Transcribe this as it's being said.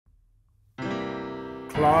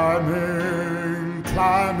Climbing,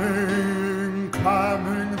 climbing,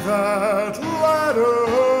 climbing that ladder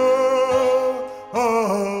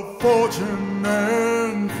of fortune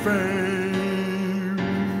and fame.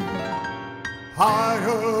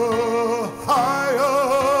 Higher,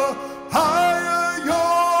 higher, higher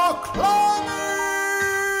you're climbing.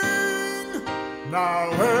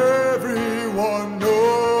 Now everyone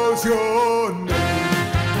knows your name.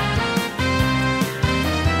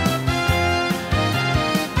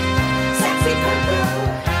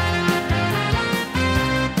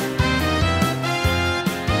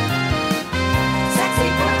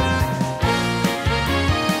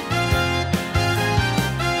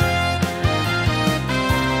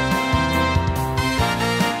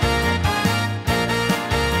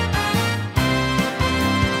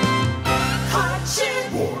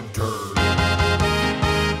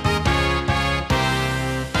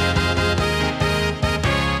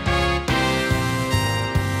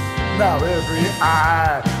 Now every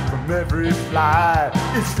eye from every fly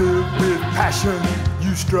is filled with passion.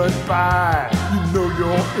 You strut by, you know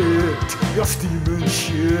you're it. You're steaming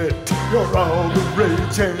shit. You're all the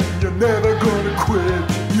rage and you're never gonna quit.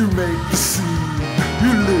 You make the scene,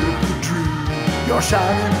 you live the dream. You're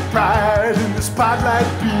shining bright in the spotlight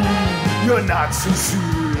beam. You're not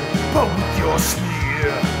sincere, but with your sneer,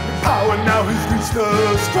 your power now has reached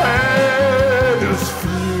the stratosphere.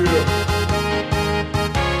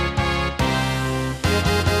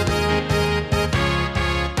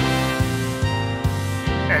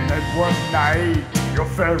 And then one night, your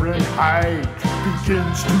Fahrenheit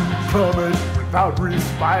begins to plummet without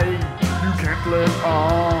respite. You can't let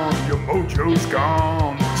on, your mojo's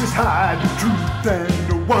gone. Just hide the truth and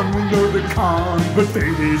no one will know the con. But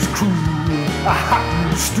fate is cruel, a hot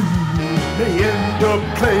new stew. They end up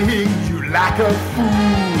playing you like a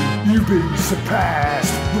fool. You've been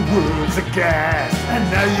surpassed, the world's aghast, and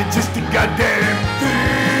now you're just a goddamn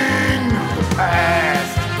thing of the past.